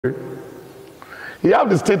He have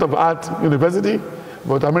the state of art university,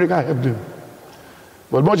 but America helped him.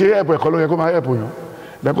 But much help we call come help you.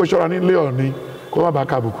 Then go show any Leoni, come back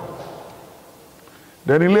kabuku.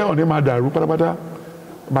 Then in Leoni madaru patapata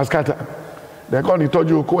maskata. Then come told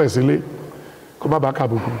you ko esile, come back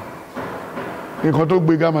kabuku. In kon to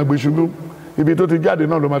gbe ga ma gbe subu, ibi tó ti jáde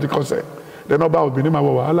náà ló ma ti kọsẹ̀. Then ọba obìnrin ma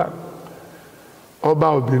wọ wàhálà.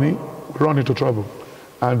 Ọba obìnrin run into trouble.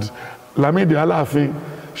 And Lamidi Alafin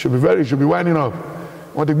should be winding up.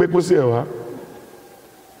 Want to make pussy ewa.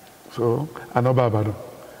 So, and Oba Abadan.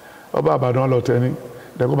 Oba Abadan lot any.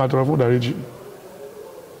 They go back to the region.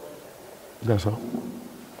 That's all.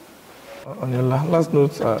 On your last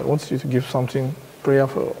note, I want you to give something, prayer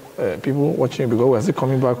for people watching because we're still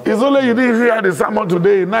coming back. It's only you didn't hear the sermon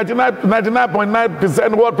today.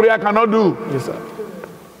 99.9% what prayer cannot do. Yes, sir.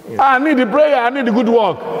 Yes. I need the prayer, I need the good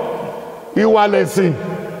work. You are listening.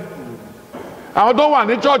 Àwọn tó wà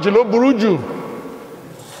ní church ló burú jù.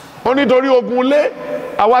 Ó nítorí ogun lé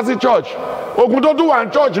àwa sí church. Ogun tó tún wà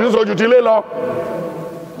ní church ní sojú ti lé lọ.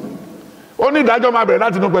 Ó ní ìdájọ́ máa bẹ̀rẹ̀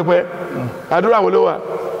láti inú pẹpẹ. Àdúrà wo ló wà?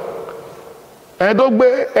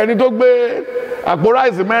 Ẹni tó gbé àpò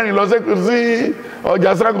ráìsì mẹ́rin lọ sí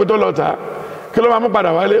ọjà Sango tó lọ tà. Kí ló máa mú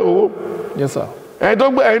padà wálé owó? Yes, sir. Ẹni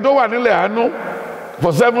tó wà nílẹ̀ àánú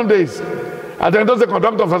for 7 days. Àtẹni tó ṣe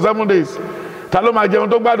conductor for 7 days. Ta ló máa jẹun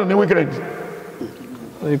tó gbádùn ní weekend?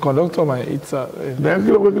 The conductor might eat. Then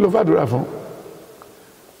kí ló fàdúrà fún?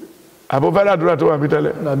 Àbò fẹ́ àdúrà tó wà mí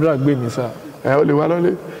tẹ́lẹ̀. Àdúrà gbé mi sá. Ó lè wá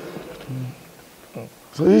lọ́lé.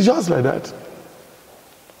 So it's just like that.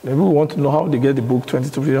 Maybe we want to know how they get the book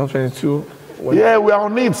 22. Yeah, we are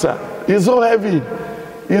on it, sir. It's so heavy.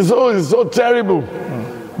 It's so terrible.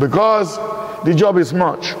 Because the job is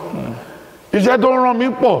much. Iṣẹ́ tó ń rán mi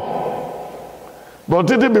pọ̀. But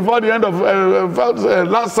before the end of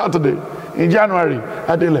last Saturday, in January,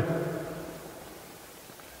 Adele.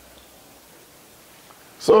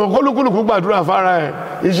 So, kólúkúlùkù gbàdúrà fara ẹ̀,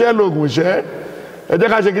 iṣẹ́ lóògùn iṣẹ́, ẹ jẹ́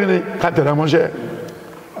ká ṣe kí ni ká tẹ̀ra mọ́ṣẹ́.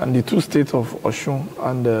 And the two states of Osun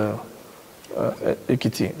and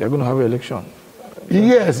Ekiti, they're going to have an election.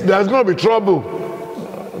 Yes, there's going to be trouble.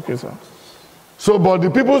 Okay, sir. So, but the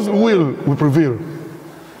people's will prevail.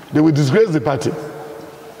 They will disgrace the party.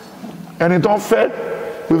 And it's unfair.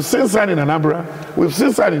 We've seen sign in Anambra, we've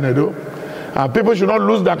seen sign in Edo. And people should not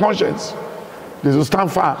lose their conscience. They should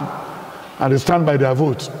stand firm. And they stand by their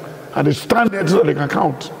vote. And they stand there so they can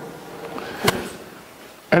count.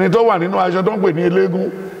 And it's all one, you know, I don't put any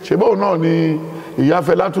legal. Shebo no ni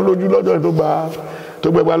ìyáfẹ́lá tún lójú lọ́jọ́ tó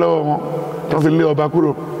gbẹgbà lọ́wọ́ wọn tó fi lé ọba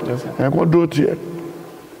kúrò. Ẹ̀kọ́ dúró tiẹ̀.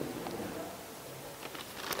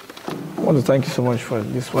 I want to thank you so much for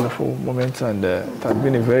this wonderful moment, and it has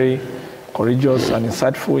been a very courageous and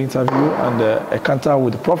insightful interview and encounter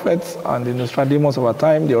with the prophets and the Nostradamus of our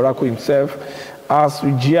time, the oracle himself. As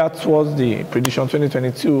we gear towards the prediction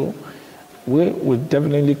 2022, we will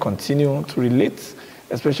definitely continue to relate,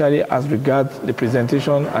 especially as regards the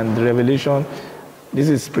presentation and the revelation. This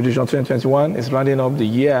is prediction 2021, it's rounding up the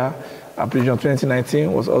year. And prediction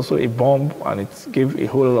 2019 was also a bomb, and it gave a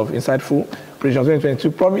whole lot of insightful. Prediction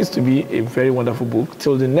 2022 promised to be a very wonderful book.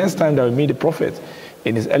 Till the next time that we meet the prophet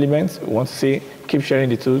in his elements, we want to say, keep sharing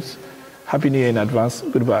the truth. Happy New Year in advance.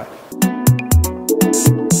 Goodbye.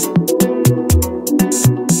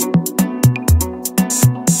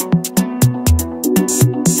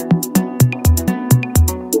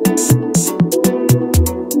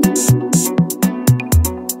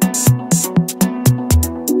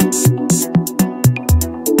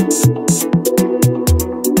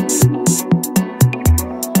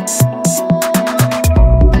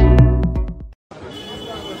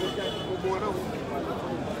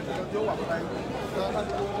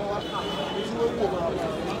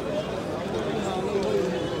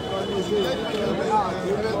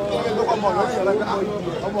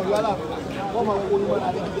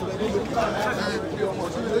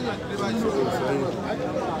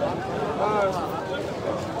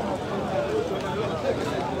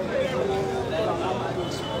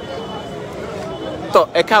 Tọ́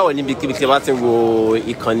ẹ káàárọ̀ níbi kíbi tí ẹ bá ti wo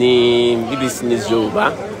ìkànnì BBC News Yorùbá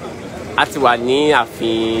a ti wà ní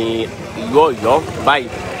ààfin ìlú Ọ̀yọ́ báyìí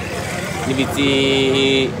níbi tí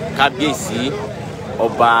kábíyèsí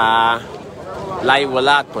ọba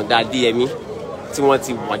Láyéwọlá Àtàndá Adéyẹmí tí wọ́n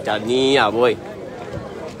ti wàjà ní àárọ̀ ẹ̀.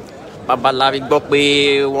 Babaláwi gbọ́ pé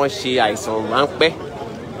wọ́n ṣe àìsàn ráńpẹ́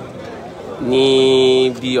ní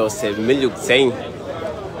bí ọ̀sẹ̀ mélòó sẹ́yìn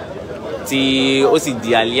tí ó sì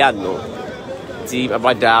di alẹ́ àná tí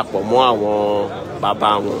bàbá darapọ̀ mọ́ àwọn bàbá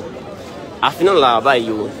wọn. Ààfin náà làwọn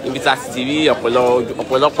báyìí o níbi tí a sì ti rí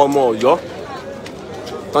ọ̀pọ̀lọpọ̀ ọmọ Ọ̀yọ́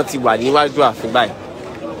tán ti wà níwájú ààfin báyìí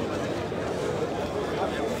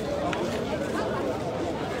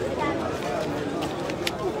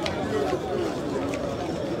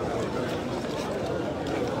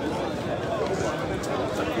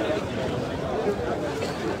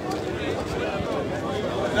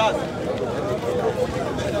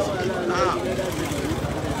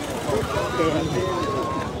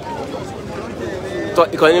tó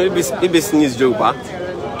ìkànnì BBC News Yorùbá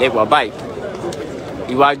ẹ wà báyìí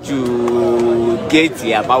iwájú géètì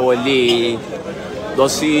àbáwọlé lọ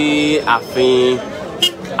sí ààfin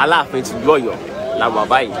Aláàfin tìlú Ọ̀yọ́ la wà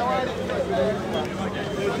báyìí.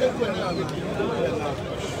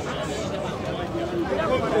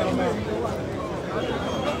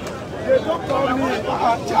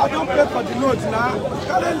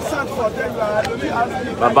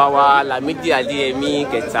 Bàbá wa Lámídì Adéyẹmí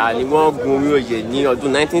kẹta ni wọ́n gun orí oyè ní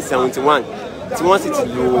ọdún 1971 tí wọ́n sì ti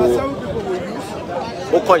lò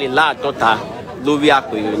okòóléláàádọ́ta lórí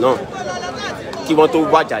àpèrè náà kí wọ́n tó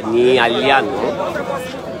wàjà ní alẹ́ àná.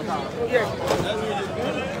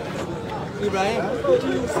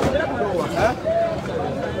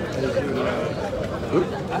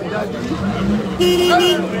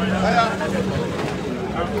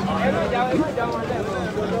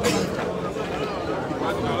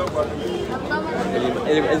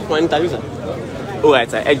 Ele foi interview, sir. Oh, right,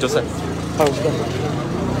 sir. Joseph.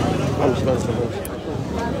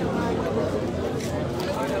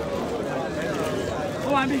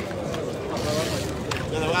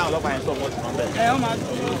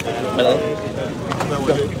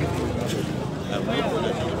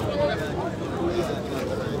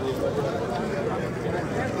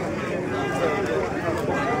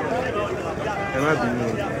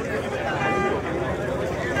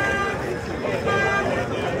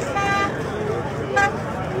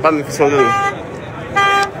 Bá mi fi sọ́dọ̀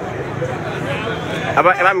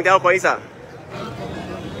ẹ bá mi dá ọkọ̀ yìí sà.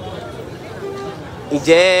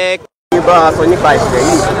 Ǹjẹ́ kí n bá a sọ nípa ìṣẹ̀lẹ̀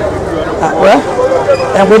yìí? Wẹ́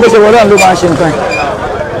ẹ̀ pé bó ṣe wọlé ló máa ń ṣe nǹkan ẹ̀.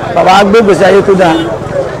 Bàbá gbégbèsè ayé tó dáa,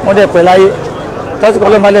 wọ́n dẹ̀ pẹ́ láyé. Tọ́síkọ́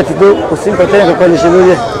ló máa lẹ̀ ti tó, kò sí nǹkan tẹ́yìn kankan lè ṣe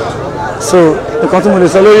lórí ẹ̀. So nǹkan tí mo lè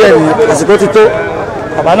sọ lórí ẹ̀ nìyẹn, àsìkò ti tó,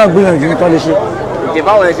 bàbá náà gbìyànjú nǹkan lè ṣe. Ǹjẹ́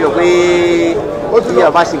báwo lẹ ṣe rò pé tí a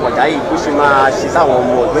bá ṣe wọ̀dà yìí bó ṣe máa ṣe sáwọn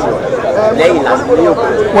ọmọ ọ̀gbẹ́yọ̀ lẹ́yìn lásìkò ní òkú?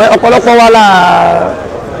 Wẹ́ ọ̀pọ̀lọpọ̀ wa la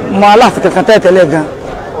mọ Aláàfin kankan tẹ́lẹ̀ gan.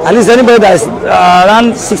 At least anybody that is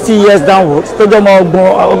around 60 years downwards tó jẹ́ ọmọ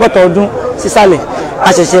ọgọ́ta ọdún sísàlẹ̀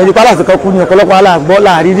àṣẹ̀ṣẹ̀ rí Aláàfin kan kú ní ọ̀pọ̀lọpọ̀ aláàgbọ́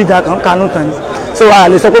láàrin dídá kan kanú tán ni. So a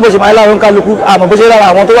lè sọ pé bó ṣe máa láwọn kálukú àmọ́ bó ṣe lára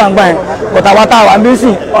àwọn tó wà ń gbà yẹn but àwa tá a wà ń bí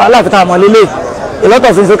sìn Aláàfin tá a mọ̀ lélẹ̀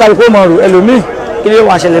ìlọ́tọ̀ fi ń ṣe kálukú mọ̀ rò ẹlòmíì kí ni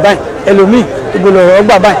wọ́n àṣẹlẹ̀ báyìí ẹlòmíì ìgbòlò ọ̀rọ̀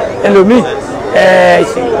gbà báyìí ẹlòmíì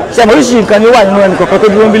ṣẹ̀mọ̀ oríṣi nǹkan ni wà nínú ẹnì kọ̀ọ̀kan tó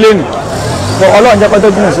dúró ń bí lẹ́nu Ọlọ́run jẹ́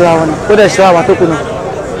pẹ́tọ́ jìnnà síra wọn ni kó dẹ̀ ṣe àwa tó kù náà.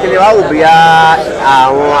 Kí ni wàá wò bóyá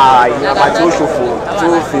àwọn ìyàbá tí ó ṣòfò tí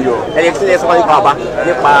ó fi yọ ẹni tí ẹ sọ nípa àbá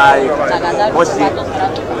nípa wọ́n ṣe.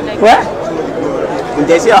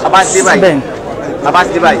 Ǹjẹ́ sí àbá ti dé báyìí? Àbá ti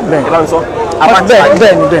dé báyìí? Ẹ bá mi sọ. Àbá ti dé báyìí?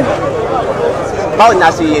 Bẹ́ẹ̀ni. Báwo ni a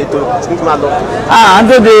ṣe ètò tí máa lọ? À ń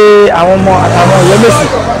dóde àwọn ọmọ àtàwọn ìyẹ́mẹ̀sì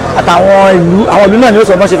àtàwọn ìlú náà ni ó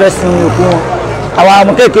sọ bọ́n ṣe fẹ́ sin òkú wọn. Àwọn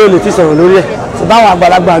ọmọ kékeré lè ti sọ̀rọ̀ lórí ẹ̀. Ṣùgbọ́n àwọn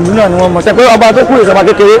àgbàlagbà ìlú náà ni wọ́n mọ̀ ṣe pé ọba tó kú ìṣọba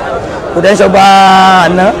kékeré kò dẹ́ ń ṣọba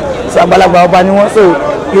àná ṣe àgbàlagbà ọba ni wọ́n so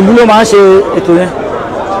ìlú ló máa ń ṣe ètò yẹn.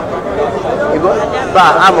 Bá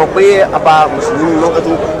a mọ̀ pé ọba mùsùlùmí lọ́kọ́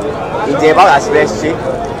tó ìjẹ́ báwo la ṣe fẹ́ ṣe.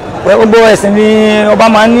 Gbogbo ẹ̀sìn ni ọba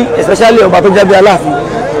máa ń ní especially ọba tó jẹ́ bí Aláàfin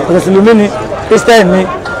mùsùlùmí ni Christian ni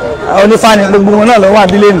onífá ni gbogbo wọn náà ló wà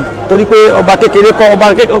nílé nì torí pé ọba kékeré kọ́ ọba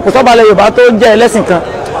kékeré kò sọ́ba alẹ́ Yorùbá tó jẹ́ ẹlẹ́sìn kan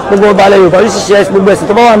gbogbo ọba alẹ́ Yorùbá oríṣiríṣi gbogbo ẹ̀sìn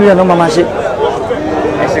tó bá wà nílẹ̀ náà máa ṣe.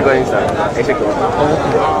 Ẹ ṣe gan-an sá ẹ ṣe gan-an.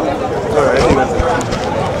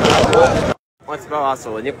 Wọ́n ti bá wa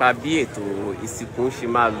sọ̀rọ̀ nípa bí ètò ìsìnkú ṣe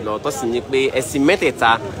máa lọ tó sì ní pé ẹ̀sìn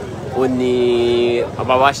mẹ́tẹ̀ẹ̀ta ó ní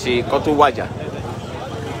ọba wa ṣe kó tó wàjà.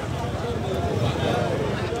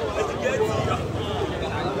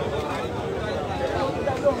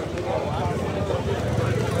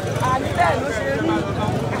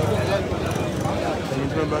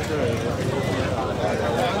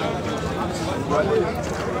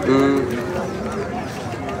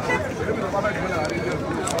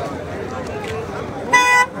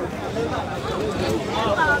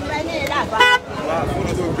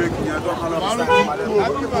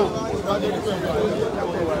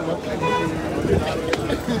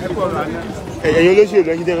 Ẹ̀yin olóṣèlú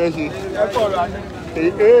ẹ̀yin tẹ́ fẹ́ ṣe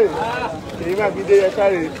èyí máa fi dé ẹ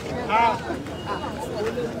káre.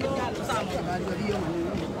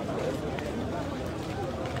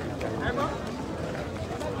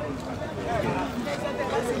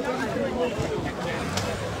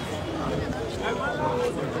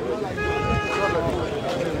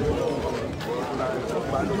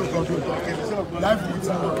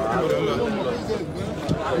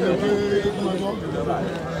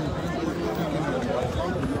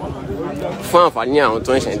 fún àǹfààní àwọn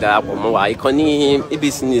tó ń ṣẹ̀ darapọ̀ mọ́ wa ìkànnì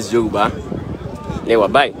ABC News Yorùbá lẹ́wà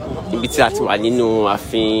báyìí níbi tí a ti wà nínú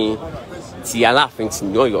ààfin ti Aláàfin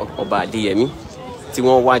tìlú Ọ̀yọ́ ọba Adéyẹmí tí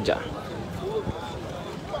wọ́n wàjà.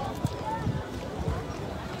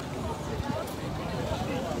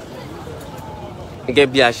 Gẹ́gẹ́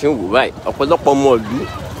bí a ṣe ń wò báyìí ọ̀pọ̀lọpọ̀ ọmọ ìlú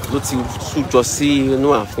ló ti sújọ sí inú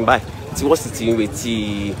ààfin báyìí tí wọ́n sì ti ń retí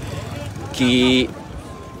kí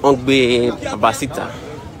wọ́n gbé bàbá síta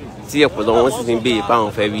tí ọ̀pọ̀lọpọ̀ wọn sì ti ń béèrè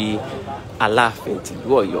báwọn fẹ́ rí Aláàfin tìlú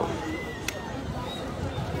Ọ̀yọ́.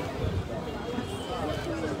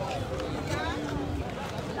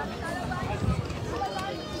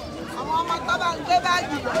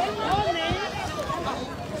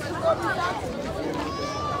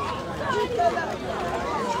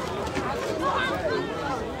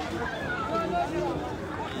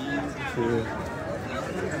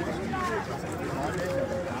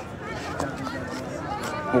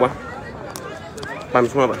 Wá bá mi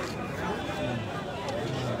fún bàbá.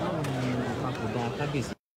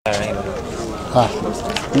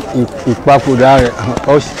 Ìpapòdà rẹ̀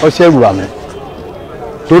ó ṣẹ̀rù àmì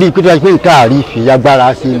torí pé nǹkan àrífi agbára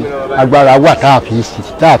sí agbára wà tá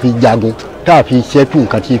a fi jagun tá a fi ṣẹ́kù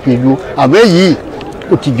nǹkan tí fi lú àmọ́ èyí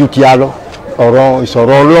ó ti ju ti a lọ ọ̀rọ̀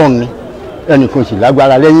ìsọ̀rọ̀ Ọlọ́run ni ẹnì kan sì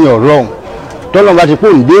lágbára lẹ́yìn Ọlọ́run tọ́lọ́run bá ti pò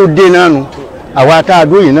ń dé ó dé náà nu àwa tá a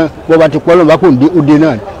dóyè náà wọ́n bá ti pọ́ lọ́nà bá kò ń dé ó dé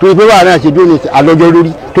náà torí pé wàhálà ṣe dúró ní alọ́jọ́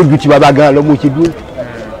lórí tó ju ti bàbá gan lọ bó ṣe dúró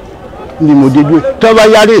ni mo dé dúró tó bá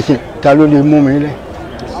yára ìsìn ta ló lè mú mi lẹ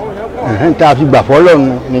tá a fi gbà fọ́lọ́run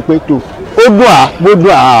ni pé tó ó dùn bó dùn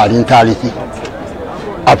àárín tá a lè ṣe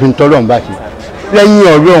àfihàn tọ́lọ́run bá ṣe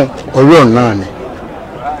lẹ́yìn Ọlọ́run náà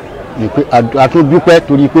ni pé àtúndúpẹ́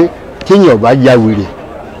torí pé téèyàn bá ya wèrè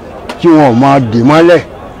tí wọn ò máa dè mọ́lẹ̀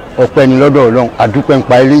ọpẹ́ ni lọ́dọ̀ Ọlọ́run àdúpẹ́ ń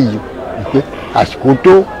pa eléyìí pé àsìkò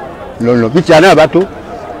tó lọ́nà bí tí a náà bá tó.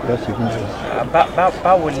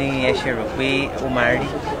 Báwo ni ẹ ṣe rò pé ó máa rí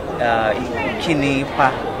kí ni ipa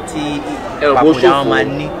tí ìpapòdà wọn máa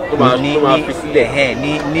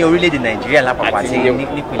ní orílẹ̀-èdè Nàìjíríà lápapọ̀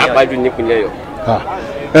àti nípínlẹ̀ Ọ̀yọ́?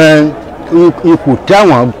 Ipò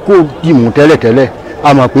táwọn kò dìmú tẹ́lẹ̀tẹ́lẹ̀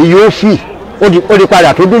a mọ̀ pé yóò fì ó di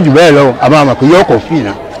padà tó dójú bẹ́ẹ̀ lọ àmọ́ a mọ̀ pé yóò kọ̀ fì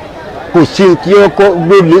náà kò sí tí ó kọ́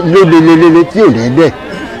lólelelele tí ò ní dẹ̀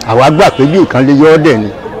àwa gbà pé bí nǹkan lè yọ ọ́ dẹ̀ ni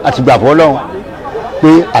a ti gbà fọ́lọ́run pé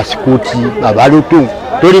àsìkò ti bàbá ló tóun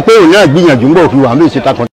torí pé òun náà gbìyànjú ń bọ̀ fi wà ń bè ṣe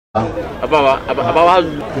takàn. Bàbá wa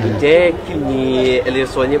jẹ́ kí ni ẹ lè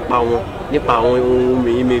sọ nípa àwọn ohun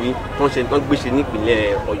mèremère tó ń gbèsè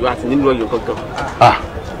nípìnlẹ̀ Ọ̀yọ́ àti nínú Ọ̀yọ́ gangan.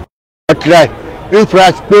 wọ́n try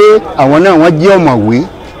infras pé àwọn náà wọ́n jẹ́ ọ̀mọ̀wé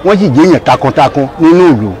wọ́n sì jẹ́ èèyàn takuntakun nínú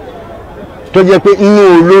ìlú tó jẹ́ pé inú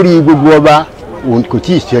olórí gbogbo ọba òun kò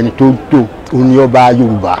tí ì sẹ́ni tó tó òun ni ọba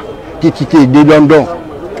Yorùbá títí tẹ́ dé London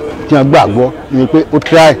tí wọ́n gbàgbọ́ ni pé ó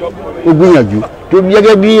try ó gbìyànjú tó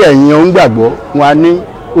gẹ́gẹ́ bí ẹ̀yin òun gbàgbọ́ wọn á ní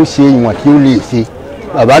ó ṣe ìwọ̀n tí ó lè ṣe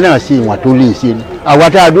bàbá náà ṣe ìwọ̀n tó lè ṣe ni àwa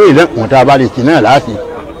tá a dóye lẹ́kùn tá a bá lè ṣe náà láàṣì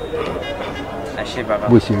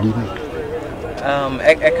bó ṣe rí ni.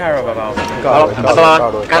 Ẹ káàárọ̀ bàbá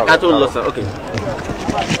wa ká tó lọ sàn ok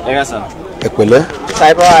ẹ yà sàn. Ẹ pẹ̀lẹ́.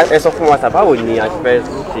 Sáyẹ́bá ẹ sọ fún wa báwo ni a ti fẹ́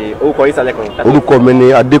ṣe orúkọ yìí sálẹ̀ kan. Orúkọ mi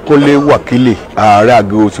ni Adékúnlé Wákìlì ààrẹ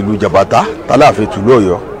àgọ́ tìlú Jàbátá tAláàfin tìlú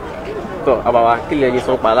Ọ̀yọ́. Tọ́ àbàwà kí lè ní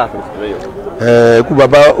sọ pa Aláàfin tìlú Ọ̀yọ́. Ikú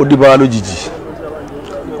bàbá ó dé bá wa lójijì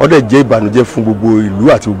ó dẹ̀ jẹ́ ìbànújẹ́ fún gbogbo ìlú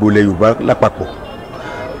àti gbogbo ilẹ̀ Yorùbá lápapọ̀.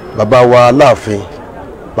 Bàbá wa Aláàfin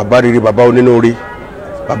bàbá rere bàbá onínúure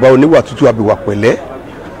bàbá oníwà tútù àbíwà pẹ̀lẹ́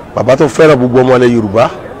bàbá tó fẹ́ràn gbogbo ọmọ ilẹ̀ Yorùbá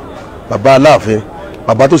bàbá Aláàfin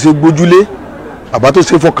bàbá tó ṣe gbójúlé bàbá tó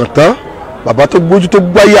ṣe fọkàn tán bàbá tó gbójú tó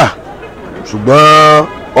gbáyà ṣùgbọ́n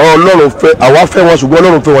Ọlọ́run fẹ́ àwa fẹ́ wọn ṣùgbọ́n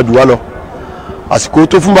Ọlọ́run fẹ́ wọn jù wá lọ àsìkò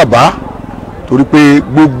tó fún bàbá torí pé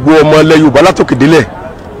gbogbo ọmọ ilẹ̀ Yorùbá látòkè délẹ̀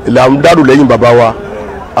ìlà ń dárò lẹ́yìn bàbá wa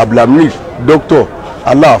Abdulhamid Dr.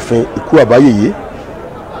 Aláàfin ikú àbáyèyé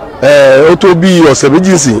ó tó bí ọ̀sẹ̀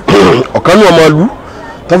méjì sìn ọ̀kan ní ọmọ ìlú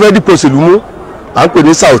tó fẹ́ dípò òṣèlú mú à ń pè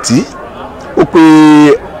ní Sauti ó pe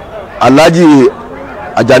Alhaji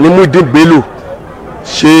Ajani Muideen Bello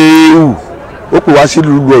Shehu ó pè wá sí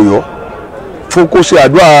ìlú Ọ̀yọ́ fún kó ṣe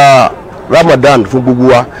àdúrà Ramadan fún gbogbo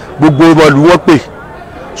wa gbogbo ọmọ ìlú wọn pè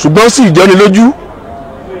ṣùgbọ́n sì jọni lójú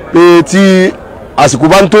pé tí àsìkò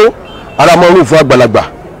bá ń tó ara mọ́ ọ̀rùn fún àgbàlagbà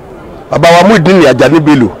bàbá wa Muideen Ajani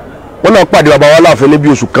Bello wọ́n náà pàdé bàbá wa Aláàfin níbi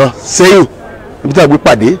oṣù kan sẹ́yìn níbi tí a gbé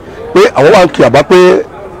pàdé pé àwọn wà ń kí àbá pé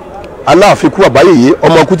Aláàfin ikú àbáyèyé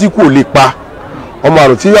ọmọ ikú tí kò lè pa ọmọ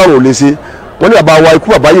àrùn tí àrùn ò lè ṣe wọ́n ní bàbá wa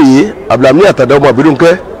ikú àbáyèyé Abdulhamid Àtàndá ọmọ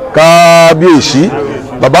Àbídúnkẹ́ kábíyèsí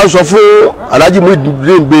bàbá ń sọ fún Alhaji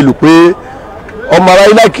Muideen Bello pé ọmọ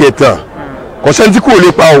aráyé láìkì ẹ̀tàn kò sẹ́ni tí kò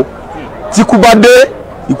lè pa o tí kú bá dé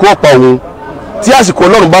ikú ọ̀pá òun tí àsìkò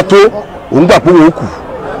Ọlọ́run bá tó òun gbà pé òun kù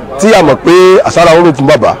tí a mọ̀ pé àsárá oró fún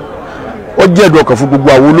bàbá ó jẹ́ ẹ̀dùn ọkàn fún gbogbo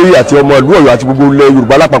àwọn olóyè àti ọmọ ìlú Ọ̀yọ́ àti gbogbo ilẹ̀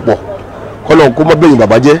Yorùbá lápapọ̀ kọ́lọ́n kó mọ́ bẹ̀yìn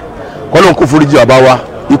bàbá jẹ́ kọ́lọ́n kó foríjì bàbá wa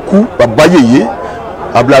ikú bàbá yèyé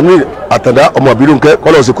Abdulhamid Àtàndá ọmọ ìbílẹ̀ nkẹ́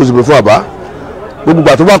kọ́lọ́n ṣe kó sinmi fún bàbá gbogbo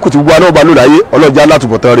gbà tó bá kù tí gbogbo anáwó bá lò láyé ọlọ́jà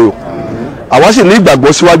látùbọ̀tán rẹ o àwa sì ní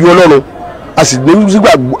ìgbàgbọ́ síwájú Ọlọ́run a sì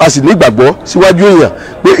ní ìgbàgbọ́ síwájú èèyàn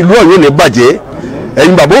pé ìlú Ọ̀yọ́ ní bàjẹ́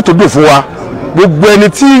ẹ̀yin bàbá ó tó dùn fún wa gbogbo ẹni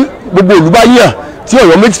tí gbogbo ìlú bá yàn tí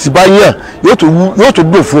Ọ̀yọ́ méjì ti bá yàn yóò tó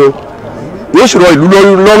dùn fún yóò sì rọ ìlú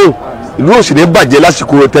lọ́rùn ìlú ò sì ní bàjẹ́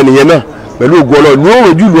lásìkò tẹnìyẹn náà pẹ̀lú ògo Ọlọ́run ìlú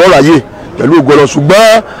òròjú ìlú ọ̀rọ̀ ayé pẹ̀lú ògo Ọlọ́run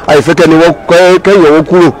ṣùgbọ́n àìfẹ́kẹ́ ni wọ́n kẹ́yìn wọn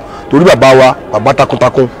kúrò torí bàbá wa bàbá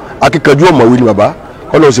takuntakun akíkanjú ọ̀mọ̀wé ni bàbá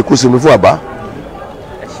kọ́lọ́ sì kó sinmi fún bàbá.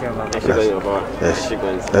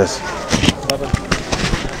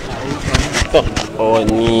 Ọ̀rọ̀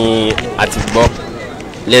ni a ti gbọ́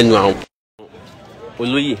lẹ́nu àwọn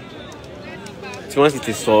olóyè tí wọ́n sì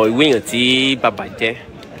ti sọ ìwé èèyàn tí bàbá jẹ́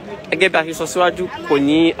gẹ́gẹ́ bí a ṣe sọ síwájú kò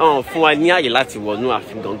ní fún wa ní àyè láti wọnú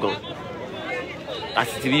ààfin gangan a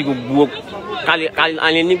sì ti rí gbogbo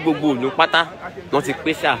kálí ní gbogbo òlú pátá wọ́n ti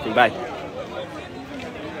pèsè ààfin báyìí.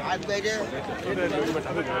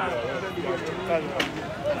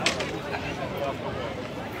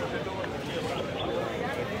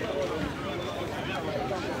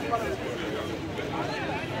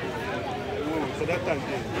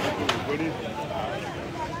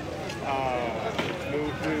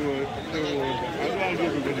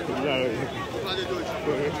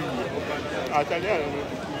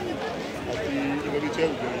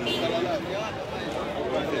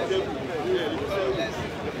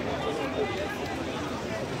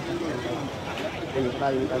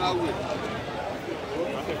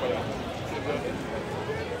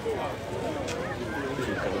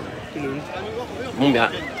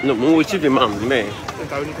 Mo wo chief imam bẹ́ẹ̀.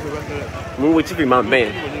 Mo wo chief imam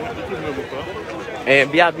bẹ́ẹ̀.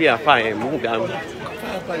 Bí a fa ẹ̀ mo gbà.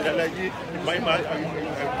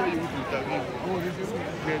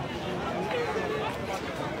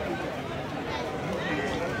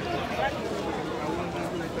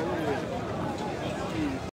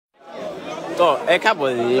 Tọ́ ẹ káàbọ̀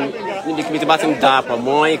níbi tí bá ti ń darapọ̀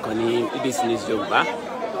mọ́ ìkànnì BBC News Yorùbá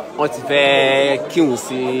wọ́n ti fẹ́ kírun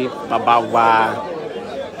sí bàbá wa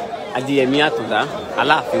Adéyẹmí Àtàndá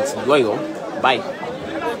Aláàfin tìlú Ọ̀yọ́ báyìí.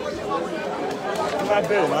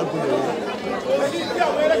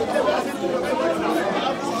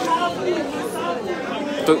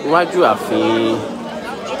 tó iwájú ààfin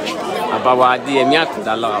bàbá wa Adéyẹmí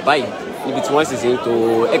Àtàndá lọ báyìí níbi tí wọ́n sì ṣe ń tò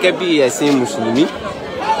gẹ́gẹ́ bí ẹ̀sìn mùsùlùmí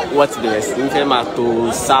wọ́n ti bẹ̀rẹ̀ sí ń fẹ́ máa tò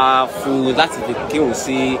sáfù láti fi kírun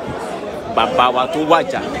sí bàbá wa tó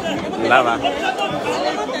wàjà lára.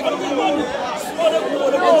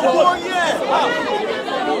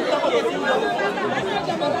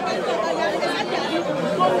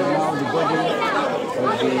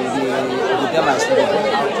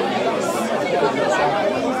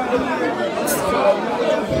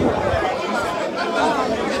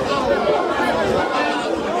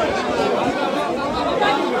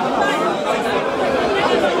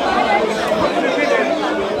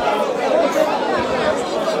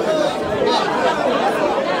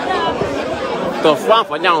 Tó fún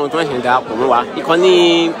àǹfààní àwọn tó ń ṣe darapọ̀ mọ́ wa ìkànnì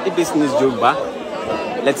BBC News Yorùbá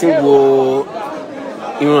lẹ ti ń wo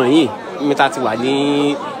ìran yìí níbi tá a ti wà ní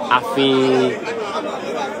ààfin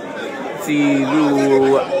ti ìlú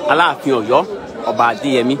Aláàfin Ọ̀yọ́ ọba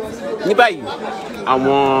Adéyẹmí. Ní báyìí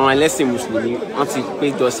àwọn ẹlẹ́sìn mùsùlùmí wọ́n ti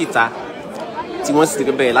péjọ síta tí wọ́n sì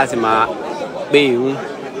ti bẹ̀rẹ̀ láti máa pé ìrun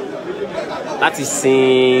láti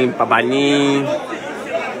sin bàbá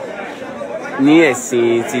ní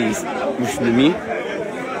ẹ̀sìn ti mùsùlùmí.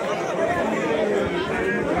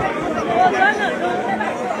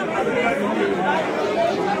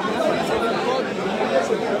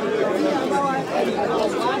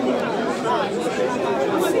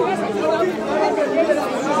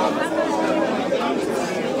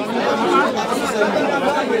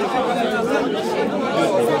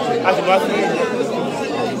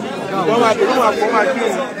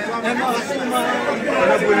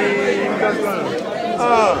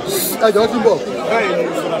 ẹjọ́ tí ń bọ̀.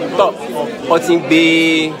 Tọ́ ọ ti ń gbé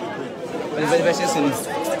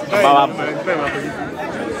bàbá wa bọ̀.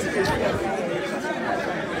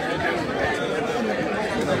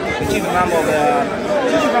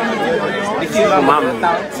 Imam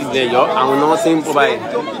ti lè yọ àwọn náà ṣe ń bọ̀ báyìí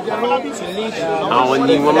àwọn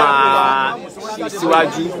ni wọ́n máa ṣe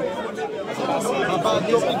síwájú.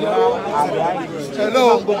 Hello,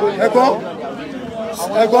 ẹ̀gbọ́n.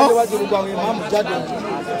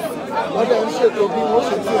 wọ́n dẹ̀ ń ṣètò bí wọ́n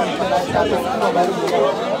ṣe tí òun tẹ̀lé àti àtọ̀ fún ọba ìlú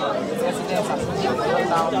wa.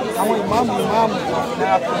 Àwọn ìmáàmù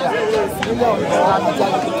náírà pẹ̀lá nílẹ̀ ọ̀nà àmìjà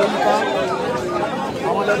ìdíje nípa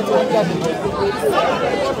àwọn lẹ́nu tó ń jáde ní gbogbo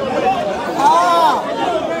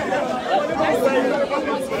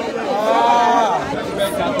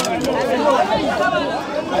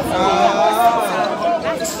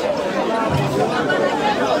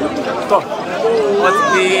tọ́ wọ́n ti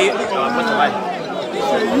gbé àwọn mọ́tò báyìí.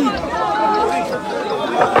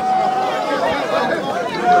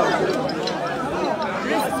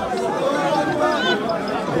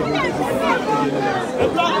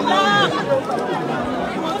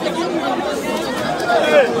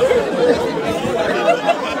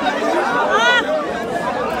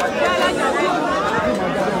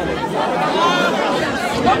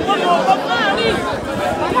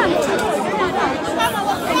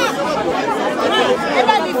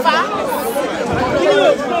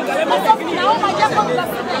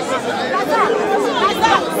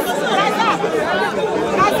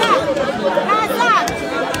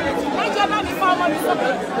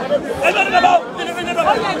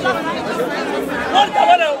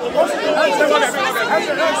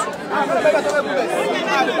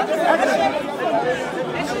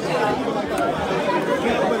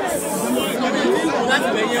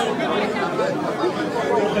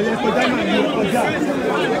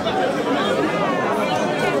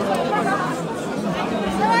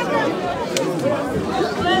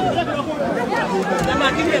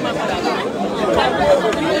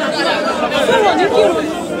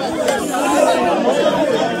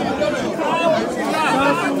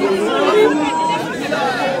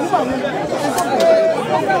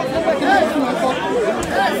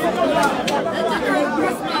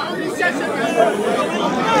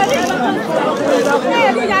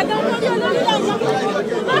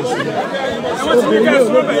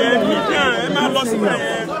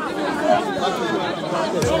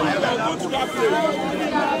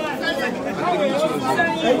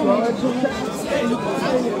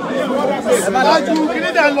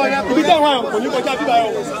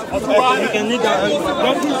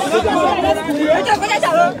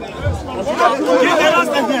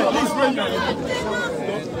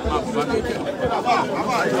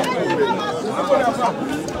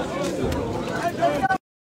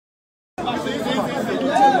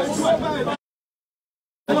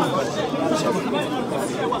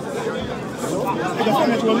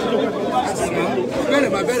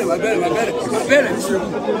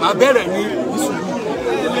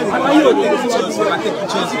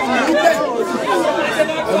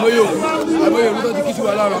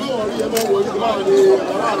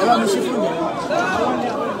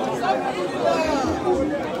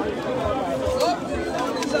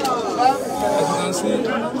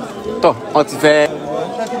 tọ́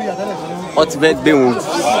wọ́n ti fẹ́ gbé wọn.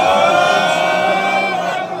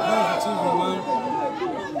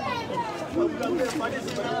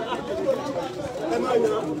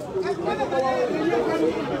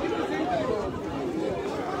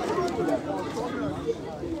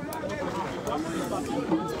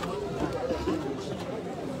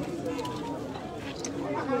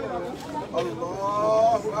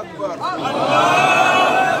 Allahu Akbar.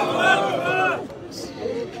 Allahu Akbar.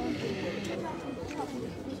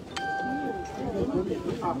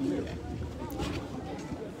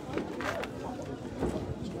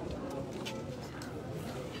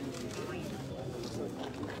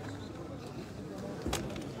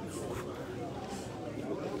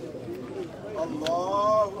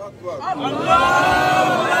 Allahu Akbar.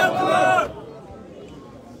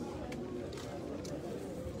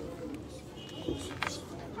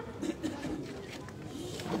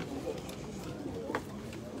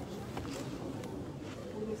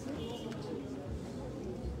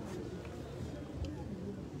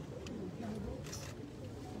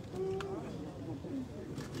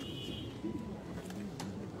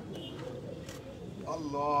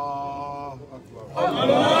 Allahu Akbar.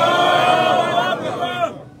 Allahu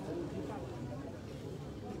Akbar.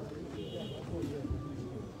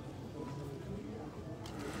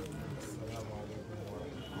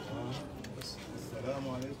 Assalamu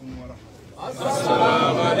alaikum wa rahmatullah.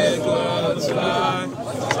 Assalamu alaikum wa rahmatullah.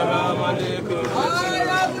 Assalamu alaikum.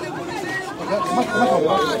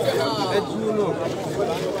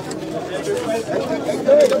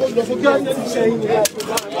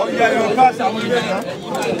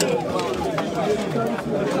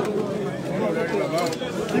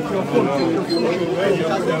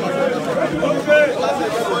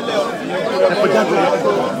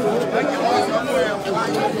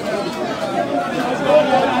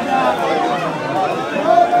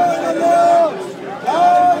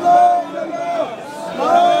 No.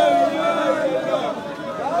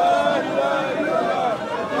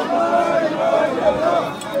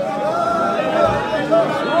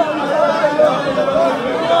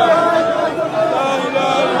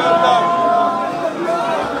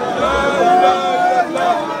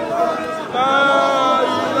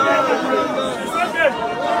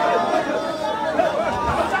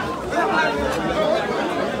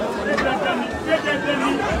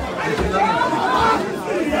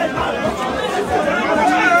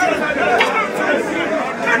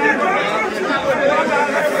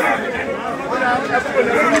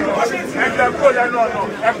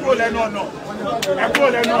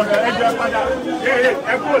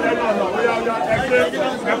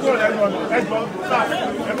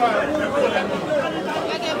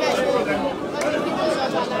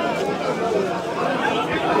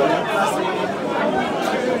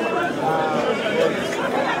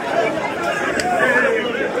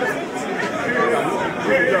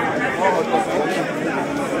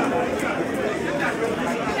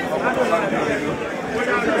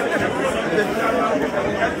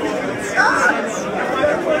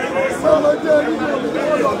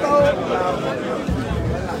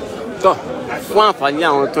 Tó fún àǹfààní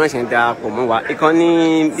àwọn tó ń ṣe ń darapọ̀ mọ́ wa ìkànnì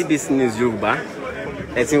BBC News Yorùbá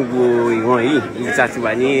ẹ ti ń wo ìran yìí ibi tí a ti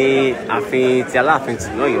wà ní ààfin ti Aláàfin ti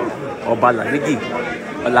lọ́yọ̀ọ́ ọba Lámídì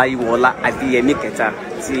Ọláyíwọlá Adéyẹmí kẹta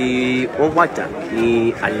tí wọ́n wàjà ní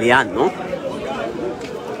alẹ́ àná.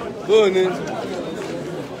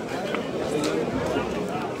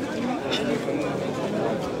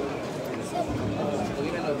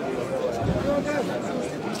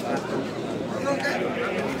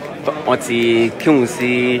 Wọ́n ti kírun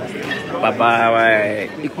sí bàbá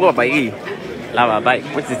ikú bàbá yìí lára báyìí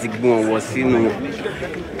wọ́n ti gbé wọn wọ sínú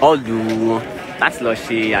ọ́ọ̀lù wọn láti lọ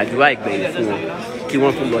ṣe àdúrà ìgbẹ̀yìn fún wọn kí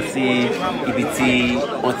wọ́n tún lọ sí ibi tí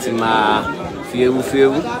wọ́n ti máa fi eérú fi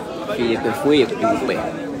yẹ̀pẹ̀ fún yẹ̀pẹ̀.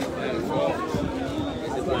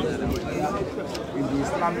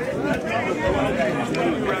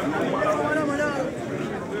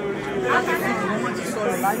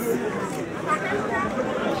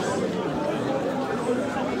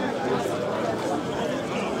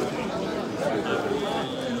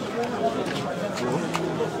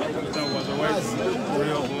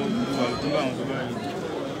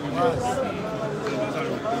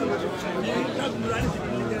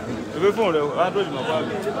 Ebe fún rẹ̀ wá dójú mọ̀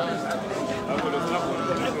pàálù. Àgbẹ̀lẹ̀ sílápọ̀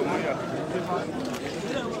ní ọmọ mọ́ríà.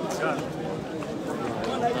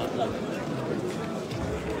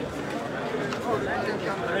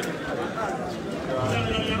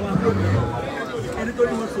 Ẹni tó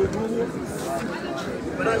ní mo sọ ìmọ̀ owó.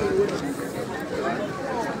 Bọ́lá mi wó.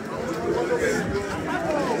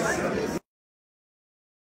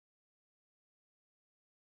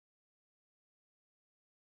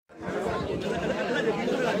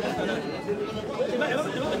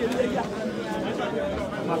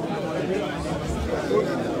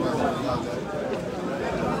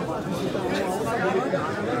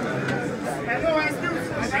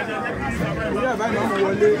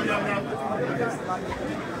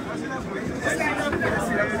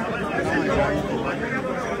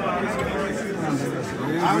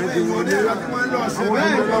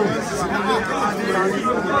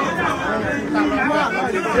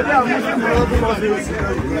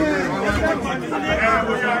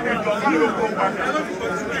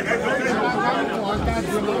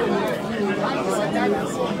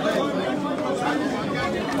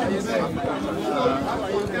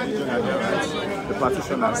 The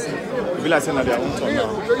practitioners, the village say na their own turn now.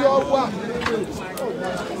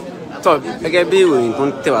 Tó gẹ́gẹ́ bí ìròyìn tó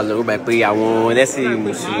ń tẹ̀ wá lọ́rùn báyìí pé àwọn ẹlẹ́sìn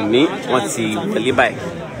mùsùlùmí wọ́n ti wọlé báyìí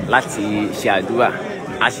láti ṣe àdúrà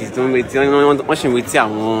a sì tún retí wọ́n sì ń retí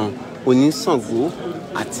àwọn oníṣàngó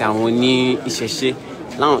àti àwọn oní ìṣẹ̀ṣe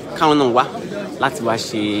káwọn náà wá láti wá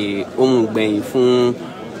ṣe ohun gbẹ̀yìn fún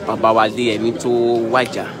bàbá wa Adéyẹmí tó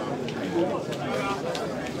wàjà.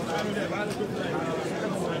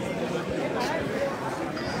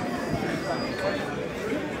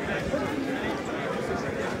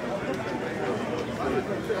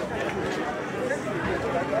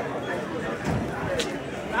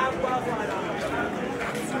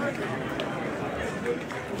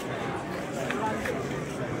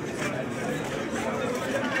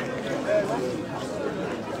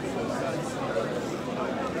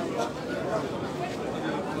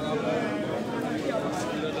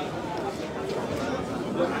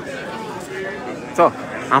 Tó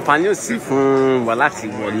àǹfààní ò sí fún wa láti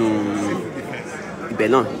wọnú ibẹ̀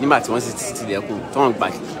náà nígbà tí wọ́n sì ti tilẹ̀kùn tó wọ́n gbà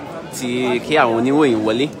kí àwọn oníròyìn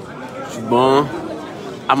wọlé ṣùgbọ́n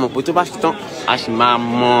a mọ̀ pé tó bá ṣe tán a sì máa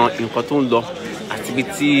mọ nǹkan tó ń lọ àti ibi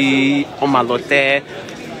tí wọ́n máa lọ tẹ́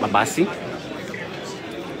bàbá sí.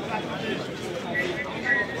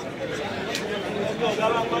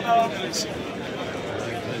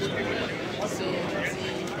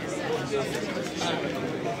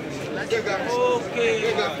 Okay.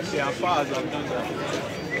 See how far I've done that.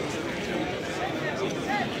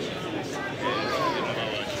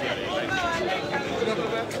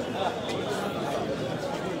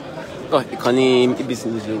 Ìkànnì BBC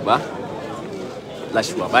News Yorùbá la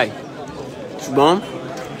ṣì wà báyìí ṣùgbọ́n